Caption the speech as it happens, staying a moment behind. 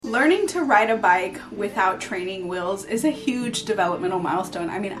Learning to ride a bike without training wheels is a huge developmental milestone.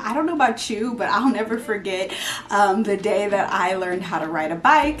 I mean, I don't know about you, but I'll never forget the day that I learned how to ride a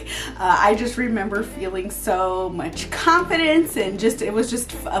bike. I just remember feeling so much confidence, and it was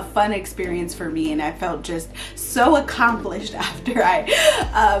just a fun experience for me, and I felt just so accomplished after I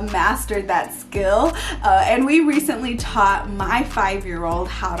mastered that skill. And we recently taught my 5-year-old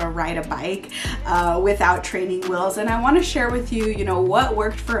how to ride a bike without training wheels, and I want to share with you, what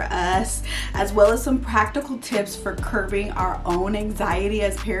worked for us, as well as some practical tips for curbing our own anxiety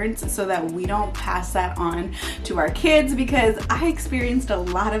as parents so that we don't pass that on to our kids, because I experienced a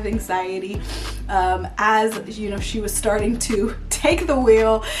lot of anxiety as she was starting to take the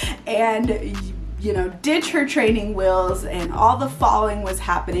wheel and ditch her training wheels, and all the falling was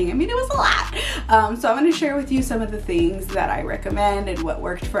happening. I mean, it was a lot. So I'm going to share with you some of the things that I recommend and what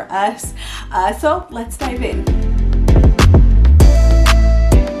worked for us. So let's dive in.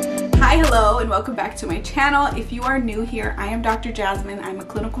 Hi, hello, and welcome back to my channel. If you are new here, I am Dr. Jasmine. I'm a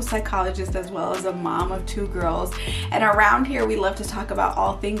clinical psychologist as well as a mom of 2 girls. And around here, we love to talk about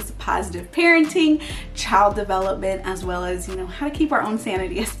all things positive parenting, child development, as well as, how to keep our own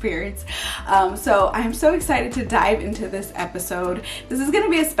sanity as parents. So I'm so excited to dive into this episode. This is going to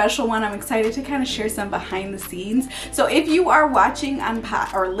be a special one. I'm excited to kind of share some behind the scenes. So if you are watching on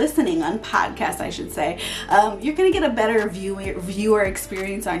or listening on podcasts, I should say, you're going to get a better viewer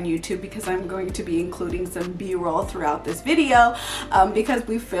experience on YouTube, because I'm going to be including some B-roll throughout this video because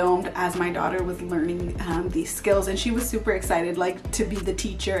we filmed as my daughter was learning these skills, and she was super excited to be the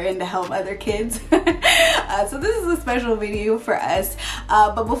teacher and to help other kids. So this is a special video for us.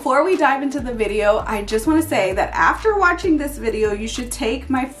 But before we dive into the video, I just want to say that after watching this video, you should take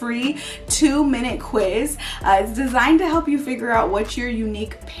my free 2-minute quiz. It's designed to help you figure out what's your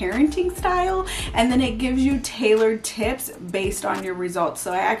unique parenting style, and then it gives you tailored tips based on your results.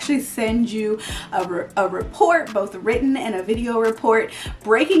 So I actually send you a report, both written and a video report,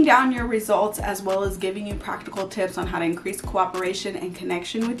 breaking down your results as well as giving you practical tips on how to increase cooperation and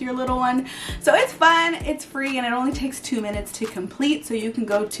connection with your little one. So it's fun, it's free, and it only takes 2 minutes to complete. So you can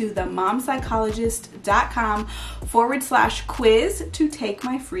go to themomspsychologist.com/quiz to take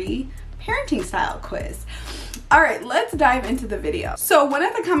my free parenting style quiz. All right, let's dive into the video. So one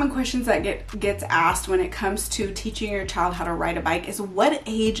of the common questions that gets asked when it comes to teaching your child how to ride a bike is, what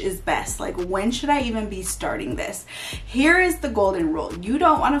age is best? When should I even be starting this? Here is the golden rule. You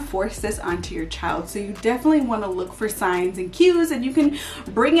don't want to force this onto your child, so you definitely want to look for signs and cues, and you can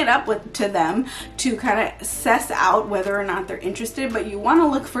bring it up to them to kind of suss out whether or not they're interested, but you want to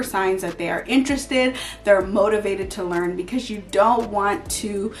look for signs that they are interested, they're motivated to learn, because you don't want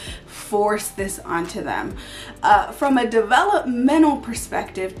to force this onto them. From a developmental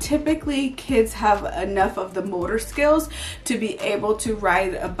perspective, typically kids have enough of the motor skills to be able to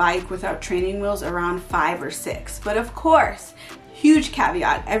ride a bike without training wheels around 5 or 6. But of course, huge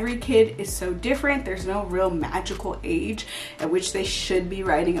caveat, every kid is so different. There's no real magical age at which they should be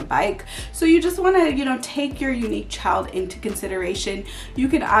riding a bike. So you just want to, take your unique child into consideration. You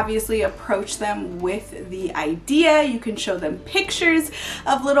can obviously approach them with the idea. You can show them pictures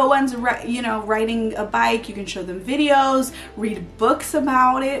of little ones, riding a bike. You can show them videos, read books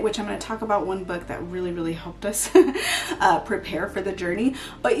about it, which I'm going to talk about one book that really, really helped us prepare for the journey.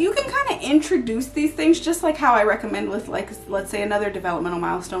 But you can kind of introduce these things just like how I recommend with, let's say, another developmental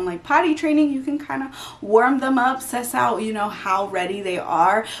milestone like potty training. You can kind of warm them up, suss out, how ready they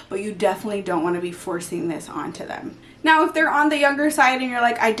are, but you definitely don't want to be forcing this onto them. Now, if they're on the younger side and you're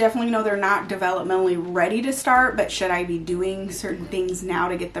like, I definitely know they're not developmentally ready to start, but should I be doing certain things now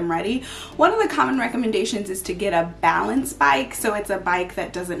to get them ready? One of the common recommendations is to get a balance bike. So it's a bike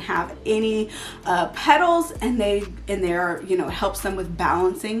that doesn't have any pedals, and they're helps them with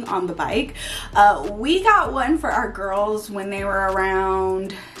balancing on the bike. We got one for our girls when they were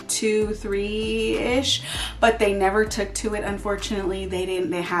around 2, 3-ish, but they never took to it. Unfortunately,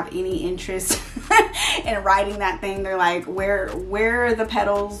 they have any interest in riding that thing. They're like, where are the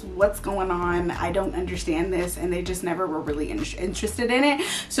pedals? What's going on? I don't understand this. And they just never were really interested in it.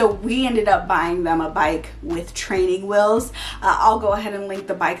 So we ended up buying them a bike with training wheels. I'll go ahead and link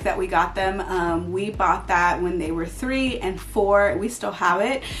the bike that we got them. We bought that when they were 3 and 4. We still have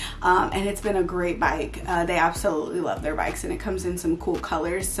it. And it's been a great bike. They absolutely love their bikes, and it comes in some cool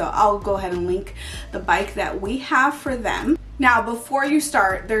colors. So I'll go ahead and link the bike that we have for them. Now, before you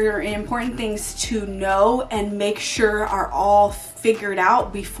start, there are important things to know and make sure are all figured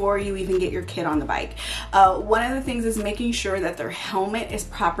out before you even get your kid on the bike. One of the things is making sure that their helmet is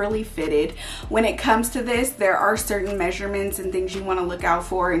properly fitted. When it comes to this, there are certain measurements and things you want to look out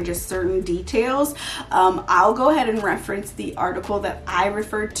for and just certain details. I'll go ahead and reference the article that I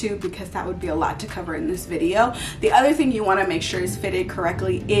referred to because that would be a lot to cover in this video. The other thing you want to make sure is fitted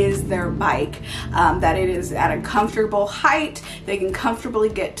correctly is their bike, that it is at a comfortable height, they can comfortably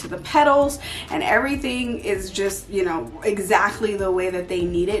get to the pedals, and everything is just, you know, exactly the way that they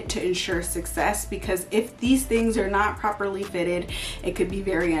need it to ensure success, because if these things are not properly fitted, it could be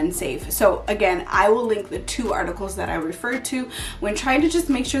very unsafe. So again, I will link the two articles that I referred to when trying to just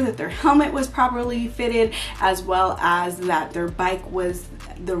make sure that their helmet was properly fitted, as well as that their bike was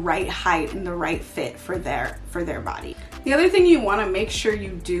the right height and the right fit for their body. The other thing you want to make sure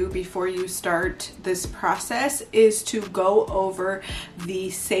you do before you start this process is to go over the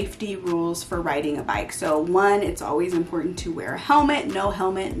safety rules for riding a bike. So one, it's always important to wear a helmet,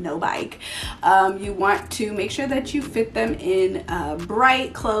 no bike. You want to make sure that you fit them in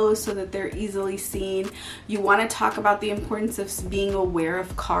bright clothes so that they're easily seen. You want to talk about the importance of being aware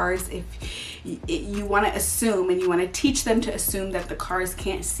of cars. If you want to assume, and you want to teach them to assume that the cars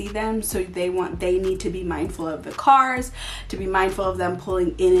can't see them, so they need to be mindful of the cars, to be mindful of them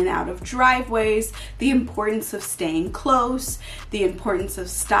pulling in and out of driveways, the importance of staying close, the importance of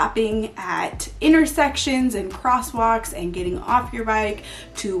stopping at intersections and crosswalks and getting off your bike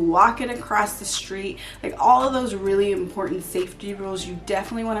to walk it across the street. Like all of those really important safety rules, you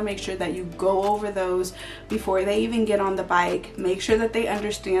definitely want to make sure that you go over those before they even get on the bike. Make sure that they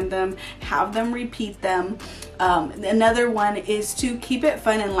understand them, have them repeat them. Another one is to keep it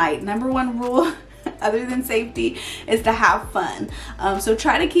fun and light. Number one rule other than safety is to have fun. So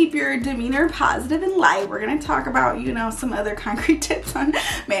try to keep your demeanor positive and light. We're going to talk about, you know, some other concrete tips on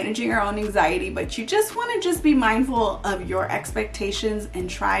managing our own anxiety, but you just want to just be mindful of your expectations and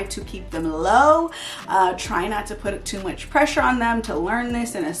try to keep them low. Try not to put too much pressure on them to learn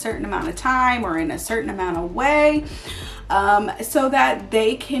this in a certain amount of time or in a certain amount of way. So that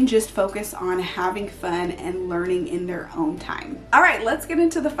they can just focus on having fun and learning in their own time. All right, let's get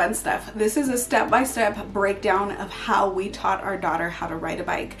into the fun stuff. This is a step-by-step breakdown of how we taught our daughter how to ride a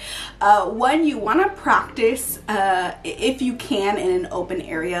bike. One, you want to practice, if you can, in an open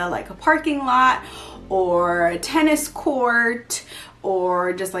area like a parking lot or a tennis court,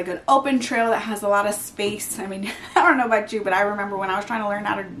 or just like an open trail that has a lot of space. I mean, I don't know about you, but I remember when I was trying to learn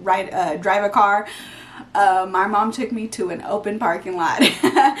how to drive a car, my mom took me to an open parking lot.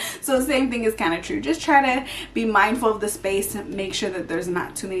 So the same thing is kind of true. Just try to be mindful of the space and make sure that there's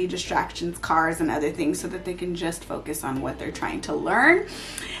not too many distractions, cars and other things, so that they can just focus on what they're trying to learn.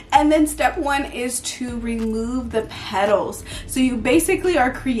 And then step one is to remove the pedals. So you basically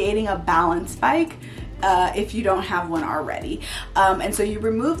are creating a balance bike, if you don't have one already. And so you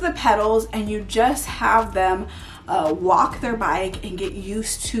remove the pedals and you just have them walk their bike and get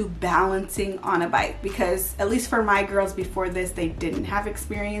used to balancing on a bike, because at least for my girls before this, they didn't have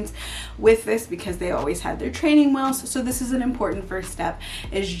experience with this because they always had their training wheels. So this is an important first step,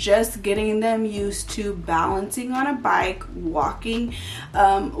 is just getting them used to balancing on a bike, walking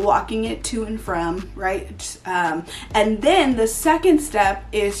it to and from, right? And then the second step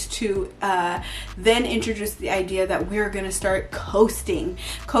is to then introduce the idea that we're going to start coasting.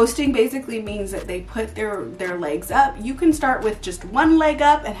 Coasting basically means that they put their legs up. You can start with just one leg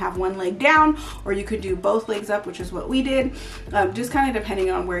up and have one leg down, or you could do both legs up, which is what we did, just kind of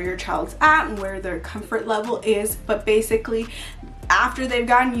depending on where your child's at and where their comfort level is. But basically, after they've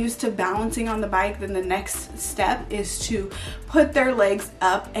gotten used to balancing on the bike, then the next step is to put their legs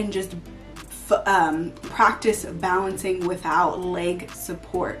up and just practice balancing without leg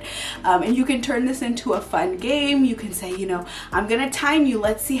support. And you can turn this into a fun game. You can say, you know, I'm gonna time you,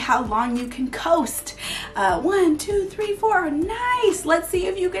 let's see how long you can coast. 1, 2, 3, 4, nice. Let's see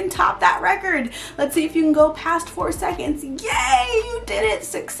if you can top that record. Let's see if you can go past 4 seconds. Yay, you did it.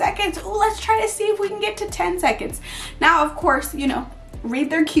 6 seconds. Oh, let's try to see if we can get to 10 seconds. Now, of course, you know, read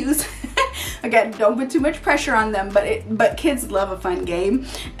their cues. Again, don't put too much pressure on them, but kids love a fun game.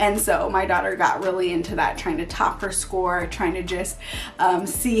 And so my daughter got really into that, trying to top her score, trying to just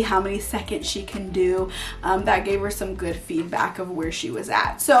see how many seconds she can do. That gave her some good feedback of where she was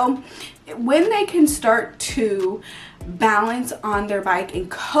at. So when they can start to balance on their bike and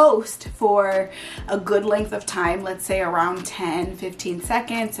coast for a good length of time, let's say around 10-15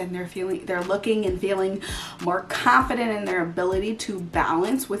 seconds, and they're looking and feeling more confident in their ability to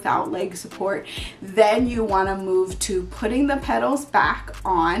balance without leg support, then you want to move to putting the pedals back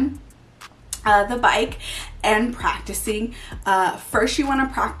on the bike and practicing. First you want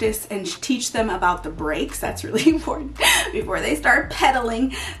to practice and teach them about the brakes. That's really important. Before they start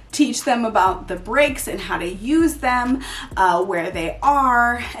pedaling, teach them about the brakes and how to use them, where they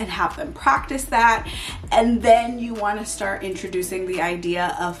are, and have them practice that. And then you want to start introducing the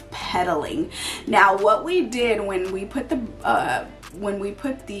idea of pedaling. Now, what we did when we put the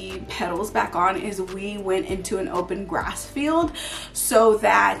pedals back on is we went into an open grass field so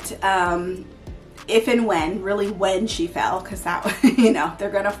that if and when she fell, because that, they're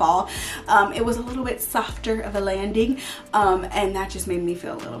gonna fall, it was a little bit softer of a landing, and that just made me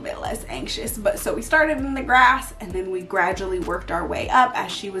feel a little bit less anxious. But so we started in the grass, and then we gradually worked our way up.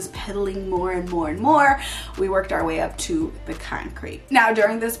 As she was pedaling more and more and more, we worked our way up to the concrete. Now,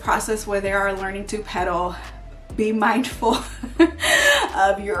 during this process where they are learning to pedal, be mindful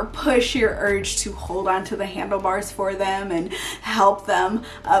of your push, your urge to hold on to the handlebars for them and help them,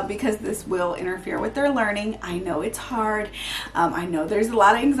 because this will interfere with their learning. I know it's hard. I know there's a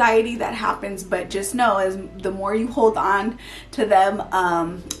lot of anxiety that happens, but just know as the more you hold on to them,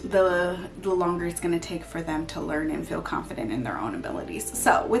 the longer it's going to take for them to learn and feel confident in their own abilities.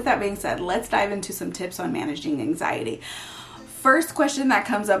 So with that being said, let's dive into some tips on managing anxiety. First question that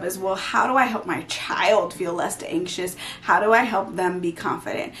comes up is, well, how do I help my child feel less anxious? How do I help them be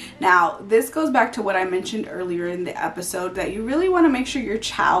confident? Now, this goes back to what I mentioned earlier in the episode, that you really want to make sure your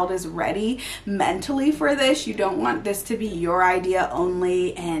child is ready mentally for this. You don't want this to be your idea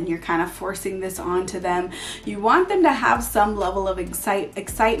only and you're kind of forcing this onto them. You want them to have some level of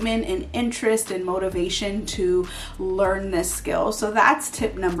excitement and interest and motivation to learn this skill. So that's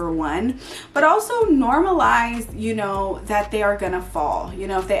tip number one. But also normalize, that they are gonna fall.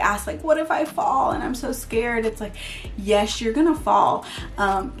 If they ask like, what if I fall and I'm so scared, it's like, yes, you're gonna fall.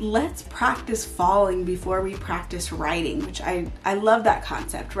 Let's practice falling before we practice riding, which I love that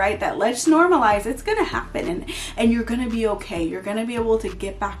concept, right? That let's normalize it's gonna happen, and you're gonna be okay. You're gonna be able to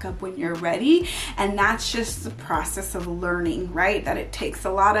get back up when you're ready, and that's just the process of learning, right? That it takes a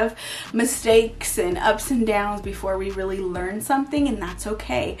lot of mistakes and ups and downs before we really learn something, and that's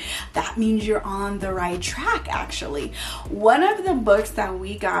okay. That means you're on the right track, actually. One of the books that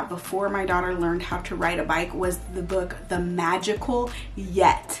we got before my daughter learned how to ride a bike was the book The Magical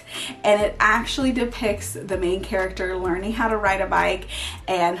Yet, and it actually depicts the main character learning how to ride a bike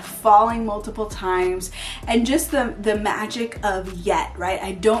and falling multiple times, and just the magic of yet, right?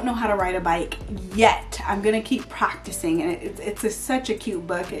 I don't know how to ride a bike yet. I'm gonna keep practicing, and it's such a cute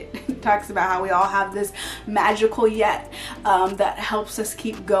book. It talks about how we all have this magical yet that helps us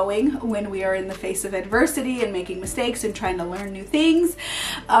keep going when we are in the face of adversity and making mistakes and trying to learn new things.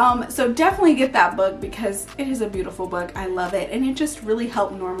 So definitely get that book because it is a beautiful book. I love it, and it just really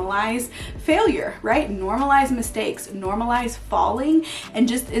helped normalize failure, right? Normalize mistakes, normalize falling, and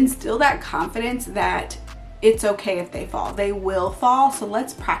just instill that confidence that it's okay if they fall. They will fall, so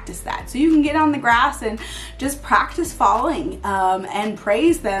let's practice that. So you can get on the grass and just practice falling, and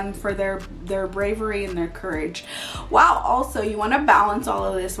praise them for their bravery and their courage. While also, you want to balance all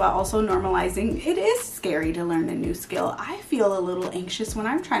of this while also normalizing it is scary to learn a new skill. I feel a little anxious when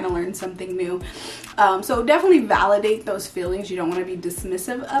I'm trying to learn something new. So definitely validate those feelings. You don't want to be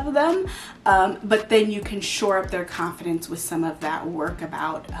dismissive of them, but then you can shore up their confidence with some of that work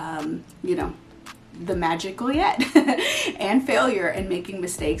about, the magical yet and failure and making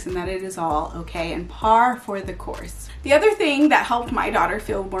mistakes, and that it is all okay and par for the course. The other thing that helped my daughter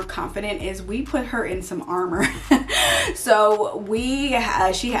feel more confident is we put her in some armor. So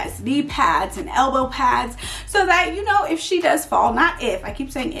she has knee pads and elbow pads so that, if she does fall, not if, I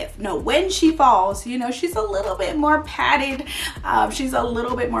keep saying if, no, when she falls, she's a little bit more padded, she's a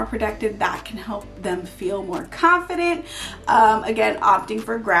little bit more protected. That can help them feel more confident. Again, opting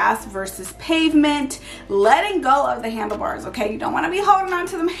for grass versus pavement, letting go of the handlebars, okay? You don't want to be holding on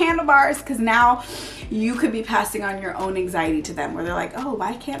to the handlebars, because now you could be passing on your own anxiety to them, where they're like, oh,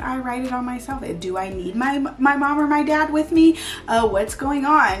 why can't I ride it on myself? Do I need my mom or my dad with me? What's going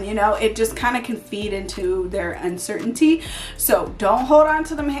on? It just kind of can feed into their uncertainty. So don't hold on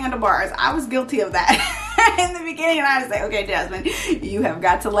to them handlebars. I was guilty of that. In the beginning, and I was like, okay, Jasmine, you have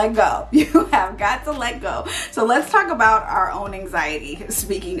got to let go. You have got to let go. So let's talk about our own anxiety.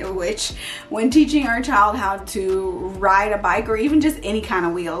 Speaking of which, when teaching our child how to ride a bike or even just any kind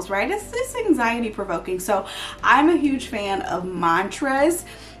of wheels, right? It's anxiety provoking. So I'm a huge fan of mantras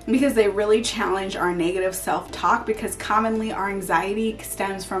because they really challenge our negative self-talk, because commonly our anxiety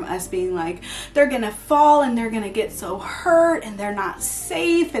stems from us being like, they're gonna fall and they're gonna get so hurt and they're not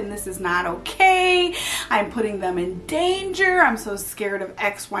safe and this is not okay. I'm putting them in danger. I'm so scared of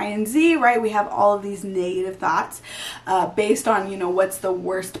X, Y, and Z, right? We have all of these negative thoughts based on, you know, what's the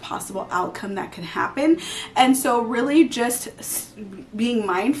worst possible outcome that can happen. And so really just being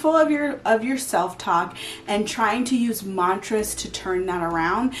mindful of your self-talk and trying to use mantras to turn that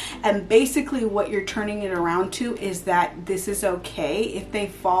around. And basically what you're turning it around to is that this is okay. If they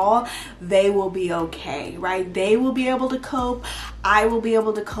fall, they will be okay, right? They will be able to cope. I will be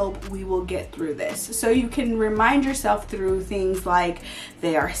able to cope. We will get through this. So you can remind yourself through things like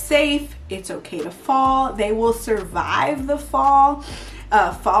they are safe. It's okay to fall. They will survive the fall.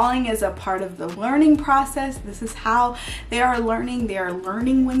 Falling is a part of the learning process. This is how they are learning. They are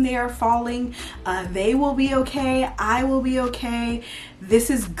learning when they are falling. They will be okay. I will be okay.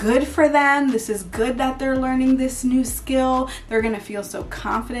 This is good for them. This is good that they're learning this new skill. They're going to feel so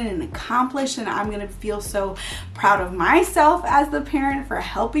confident and accomplished, and I'm going to feel so proud of myself as the parent for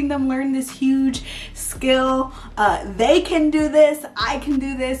helping them learn this huge skill. They can do this. I can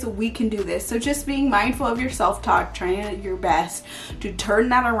do this. We can do this. So just being mindful of your self-talk, trying your best to turn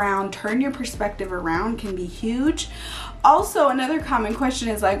that around, turn your perspective around can be huge. Also, another common question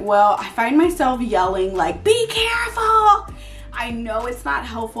is like, well, I find myself yelling like, be careful. I know it's not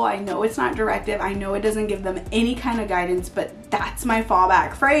helpful. I know it's not directive. I know it doesn't give them any kind of guidance, but that's my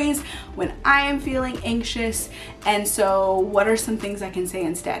fallback phrase when I am feeling anxious. And so what are some things I can say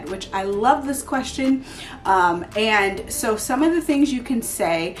instead? Which I love this question. And so some of the things you can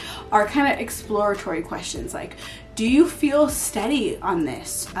say are kind of exploratory questions like, do you feel steady on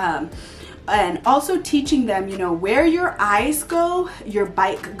this? And also teaching them, you know, where your eyes go, your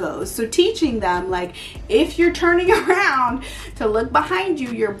bike goes. So teaching them, like, if you're turning around to look behind you,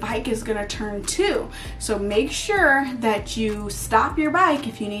 your bike is going to turn too. So make sure that you stop your bike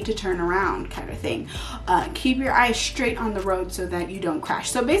if you need to turn around, kind of thing. Keep your eyes straight on the road so that you don't crash.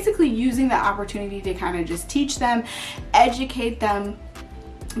 So basically using the opportunity to kind of just teach them, educate them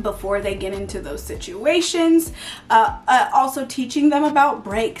before they get into those situations. Also teaching them about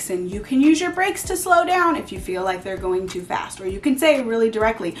brakes, and you can use your brakes to slow down if you feel like they're going too fast, or you can say really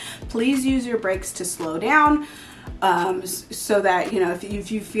directly, please use your brakes to slow down. So that, you know,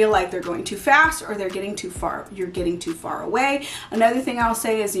 if you feel like they're going too fast or they're getting too far, you're getting too far away. Another thing I'll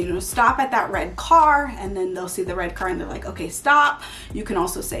say is, you know, stop at that red car, and then they'll see the red car and they're like, okay, stop. You can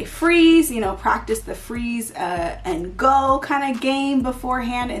also say freeze, you know, practice the freeze and go kind of game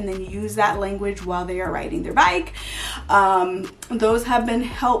beforehand, and then use that language while they are riding their bike. Those have been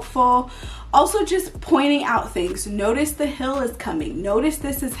helpful. Also, just pointing out things. Notice the hill is coming. Notice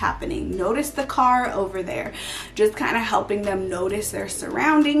this is happening. Notice the car over there. Just kind of helping them notice their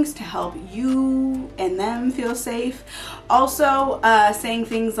surroundings to help you and them feel safe. Also, saying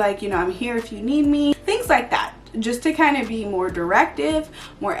things like, you know, I'm here if you need me. Things like that. Just to kind of be more directive,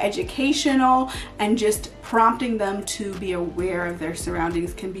 more educational, and just prompting them to be aware of their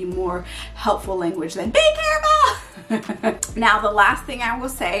surroundings can be more helpful language than be careful. Now, the last thing I will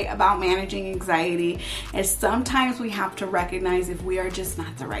say about managing anxiety is sometimes we have to recognize if we are just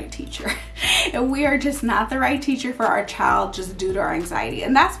not the right teacher. If we are just not the right teacher for our child just due to our anxiety.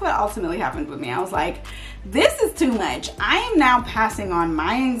 And that's what ultimately happened with me. I was like, this is too much. I am now passing on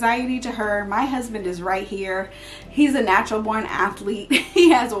my anxiety to her. My husband is right here. He's a natural born athlete.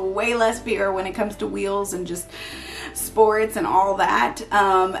 He has way less fear when it comes to wheels and just sports and all that.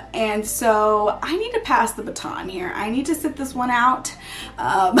 And so I need to pass the baton here. I need to sit this one out.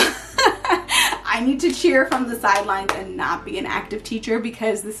 I need to cheer from the sidelines and not be an active teacher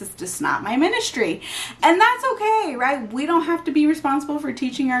because this is just not my ministry. And that's okay, right? We don't have to be responsible for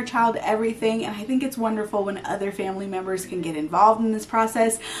teaching our child everything. And I think it's wonderful when other family members can get involved in this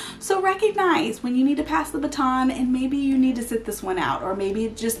process. So recognize when you need to pass the baton, and maybe you need to sit this one out, or maybe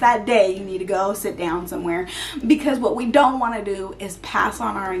just that day you need to go sit down somewhere, because what we don't want to do is pass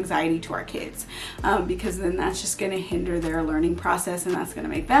on our anxiety to our kids, because then that's just going to hinder their learning process, and that's going to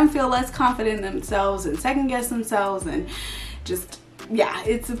make them feel less confident in themselves and second guess themselves, and just, yeah,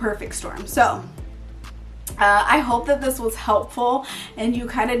 it's a perfect storm. So I hope that this was helpful and you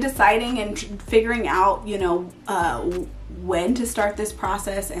kind of deciding and figuring out, you know, when to start this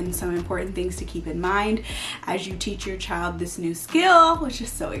process and some important things to keep in mind as you teach your child this new skill, which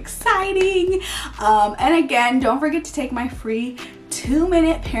is so exciting. And again, don't forget to take my free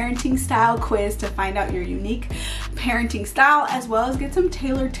 2-minute parenting style quiz to find out your unique parenting style, as well as get some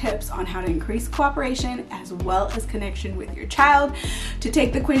tailored tips on how to increase cooperation as well as connection with your child. To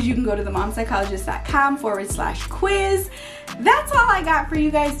take the quiz, you can go to themomspsychologist.com/quiz. That's all I got for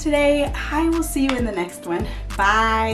you guys today. I will see you in the next one. Bye.